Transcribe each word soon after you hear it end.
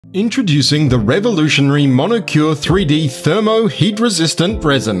Introducing the revolutionary Monocure 3D Thermo heat-resistant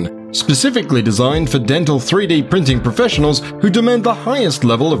resin, specifically designed for dental 3D printing professionals who demand the highest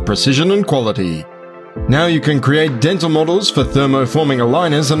level of precision and quality. Now you can create dental models for thermoforming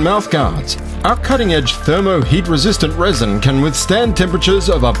aligners and mouthguards. Our cutting-edge Thermo heat-resistant resin can withstand temperatures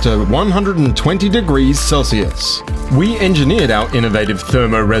of up to 120 degrees Celsius. We engineered our innovative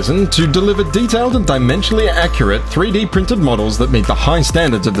Thermo resin to deliver detailed and dimensionally accurate 3D printed models that meet the high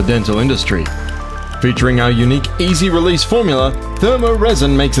standards of the dental industry. Featuring our unique easy-release formula, Thermo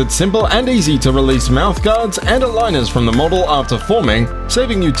resin makes it simple and easy to release mouthguards and aligners from the model after forming,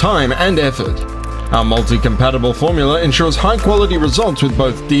 saving you time and effort. Our multi-compatible formula ensures high-quality results with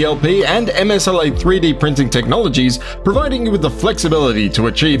both DLP and MSLA 3D printing technologies, providing you with the flexibility to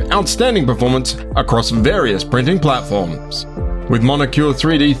achieve outstanding performance across various printing platforms. With Monocure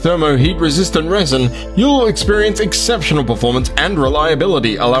 3D Thermo heat-resistant resin, you'll experience exceptional performance and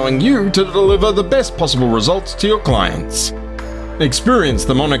reliability, allowing you to deliver the best possible results to your clients. Experience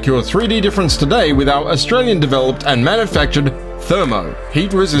the Monocure 3D difference today with our Australian-developed and manufactured Thermo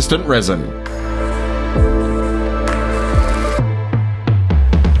heat-resistant resin.